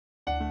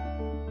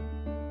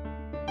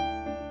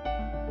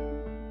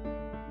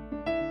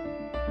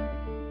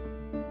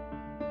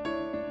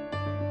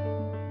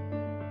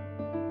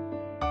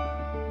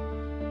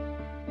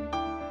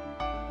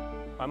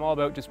I'm all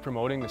about just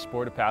promoting the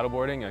sport of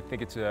paddleboarding. I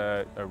think it's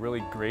a really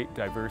great,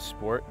 diverse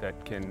sport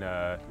that can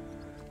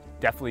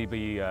definitely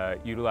be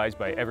utilized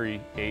by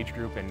every age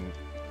group and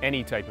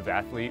any type of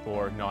athlete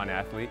or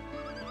non-athlete.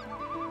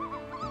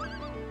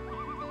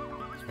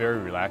 It's very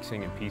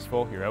relaxing and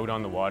peaceful. You're out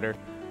on the water.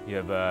 You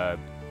have a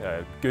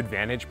good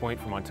vantage point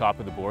from on top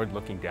of the board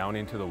looking down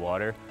into the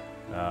water.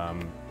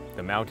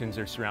 The mountains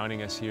are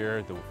surrounding us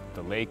here.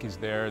 The lake is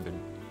there.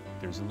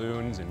 There's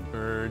loons and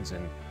birds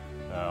and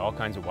all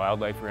kinds of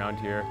wildlife around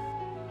here.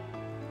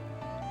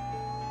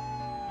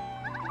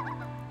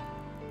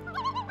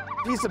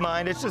 Peace of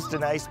mind, it's just a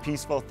nice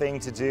peaceful thing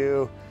to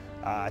do,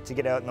 to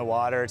get out in the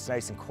water. It's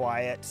nice and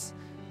quiet,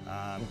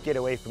 get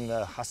away from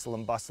the hustle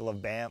and bustle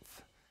of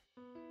Banff.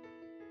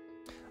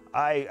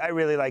 I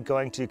really like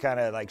going to kind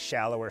of like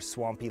shallower,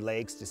 swampy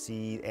lakes to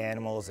see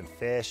animals and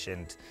fish,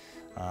 and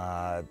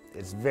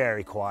it's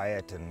very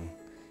quiet and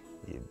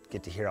you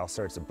get to hear all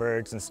sorts of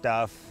birds and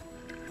stuff.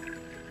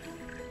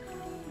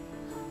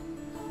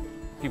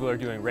 People are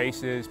doing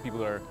races,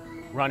 people are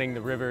running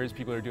the rivers,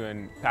 people are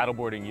doing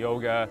paddleboarding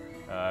yoga.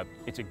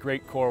 It's a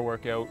great core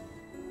workout.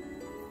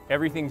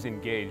 Everything's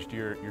engaged.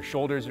 Your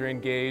shoulders are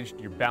engaged,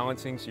 you're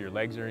balancing so your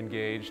legs are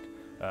engaged,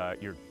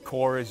 your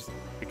core is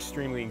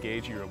extremely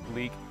engaged, your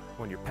oblique.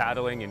 When you're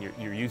paddling and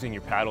you're using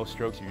your paddle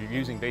strokes, you're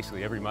using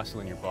basically every muscle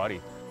in your body.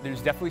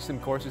 There's definitely some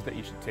courses that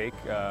you should take.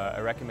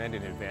 I recommend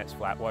an advanced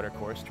flatwater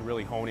course to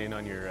really hone in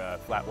on your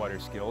flatwater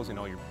skills and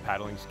all your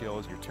paddling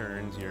skills, your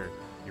turns, your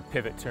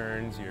pivot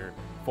turns, your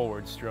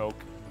forward stroke.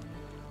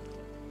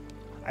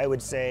 I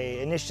would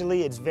say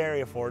initially it's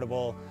very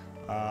affordable.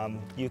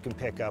 You can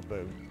pick up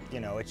a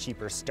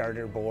cheaper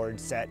starter board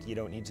set. You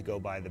don't need to go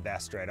buy the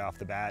best right off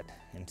the bat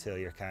until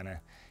you're kind of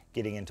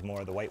getting into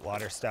more of the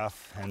whitewater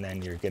stuff, and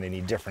then you're going to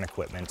need different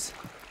equipment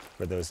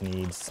for those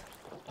needs.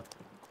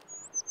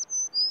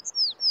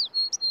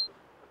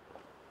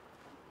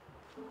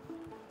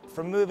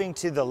 From moving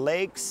to the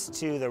lakes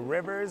to the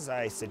rivers,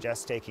 I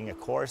suggest taking a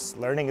course,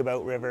 learning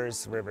about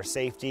rivers, river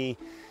safety.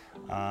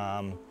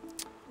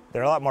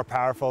 They're a lot more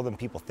powerful than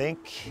people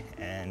think,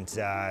 and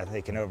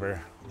they can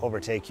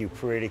overtake you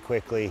pretty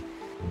quickly.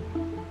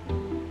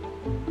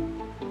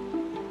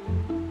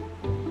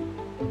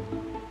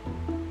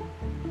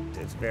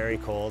 It's very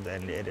cold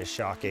and it is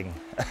shocking.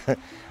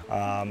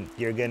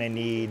 You're going to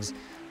need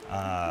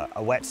a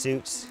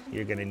wetsuit,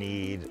 you're going to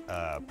need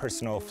a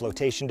personal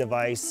flotation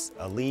device,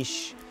 a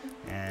leash,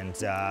 and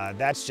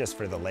that's just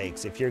for the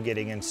lakes. If you're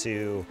getting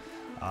into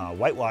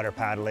whitewater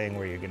paddling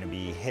where you're going to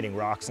be hitting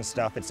rocks and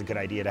stuff, it's a good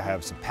idea to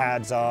have some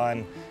pads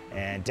on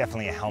and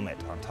definitely a helmet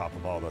on top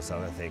of all those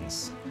other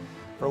things.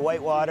 For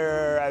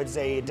whitewater, I would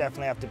say you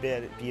definitely have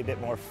to be a bit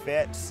more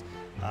fit.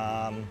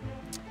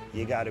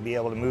 You got to be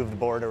able to move the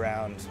board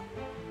around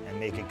and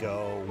make it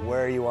go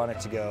where you want it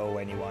to go,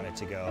 when you want it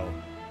to go.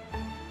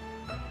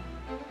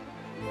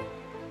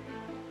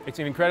 It's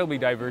an incredibly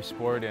diverse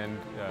sport, and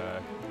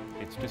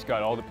it's just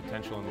got all the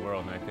potential in the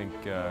world, and I think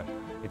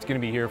it's going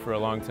to be here for a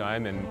long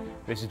time, and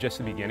this is just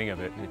the beginning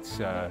of it. It's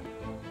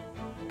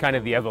kind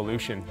of the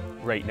evolution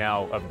right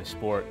now of the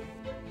sport.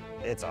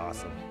 It's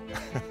awesome.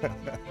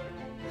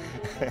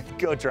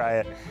 Go try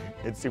it.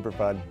 It's super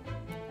fun.